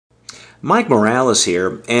Mike Morales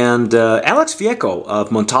here, and Alex Vieco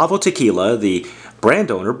of Montalvo Tequila, the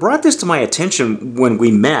brand owner, brought this to my attention when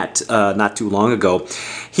we met not too long ago.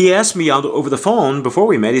 He asked me over the phone before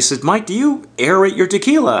we met, he said, "Mike, do you aerate your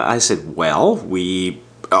tequila?" I said, "Well, we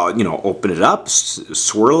open it up,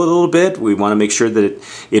 swirl it a little bit. We want to make sure that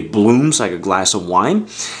it blooms like a glass of wine."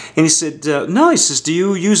 And he said, "No," he says, "do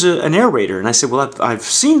you use an aerator?" And I said, "Well, I've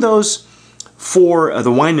seen those for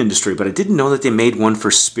the wine industry, but I didn't know that they made one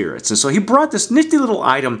for spirits." And so he brought this nifty little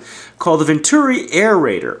item called the Vinturi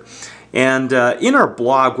Aerator. And in our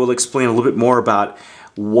blog, we'll explain a little bit more about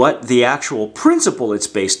what the actual principle it's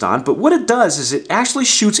based on. But what it does is it actually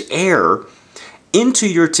shoots air into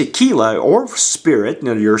your tequila or spirit,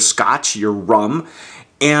 your scotch, your rum,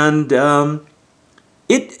 and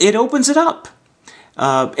it opens it up.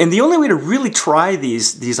 And the only way to really try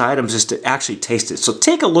these items is to actually taste it. So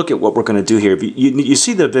take a look at what we're going to do here. You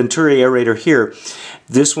see the Vinturi Aerator here.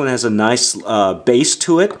 This one has a nice base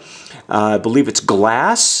to it. I believe it's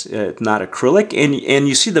glass, not acrylic. And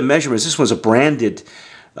you see the measurements. This one's a branded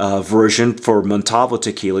version for Montalvo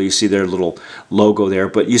Tequila. You see their little logo there.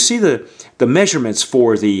 But you see the measurements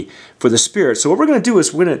for the spirit. So what we're going to do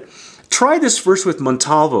is we're going to try this first with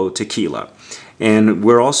Montalvo Tequila. And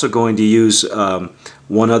we're also going to use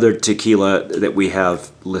one other tequila that we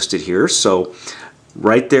have listed here. So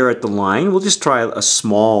right there at the line, we'll just try a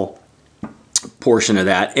small portion of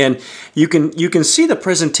that. And you can see the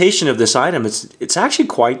presentation of this item. It's actually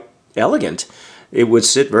quite elegant. It would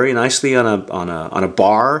sit very nicely on a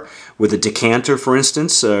bar with a decanter, for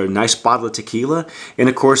instance, a nice bottle of tequila, and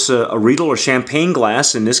of course a Riedel or champagne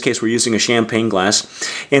glass. In this case, we're using a champagne glass.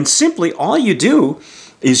 And simply all you do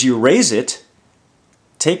is you raise it.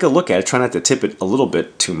 Take a look at it. Try not to tip it a little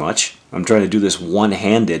bit too much. I'm trying to do this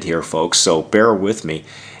one-handed here, folks, so bear with me.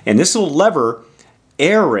 And this little lever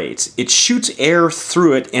aerates. It shoots air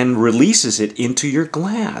through it and releases it into your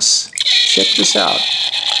glass. Check this out.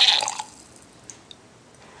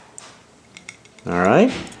 All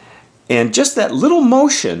right. And just that little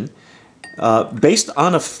motion, based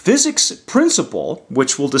on a physics principle,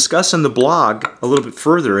 which we'll discuss in the blog a little bit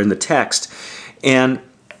further in the text, and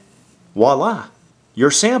voila. Your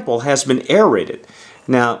sample has been aerated.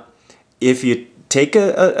 Now, if you take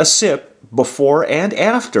a sip before and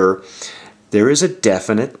after, there is a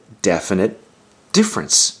definite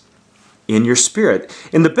difference in your spirit.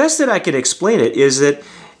 And the best that I can explain it is that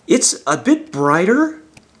it's a bit brighter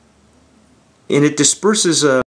and it disperses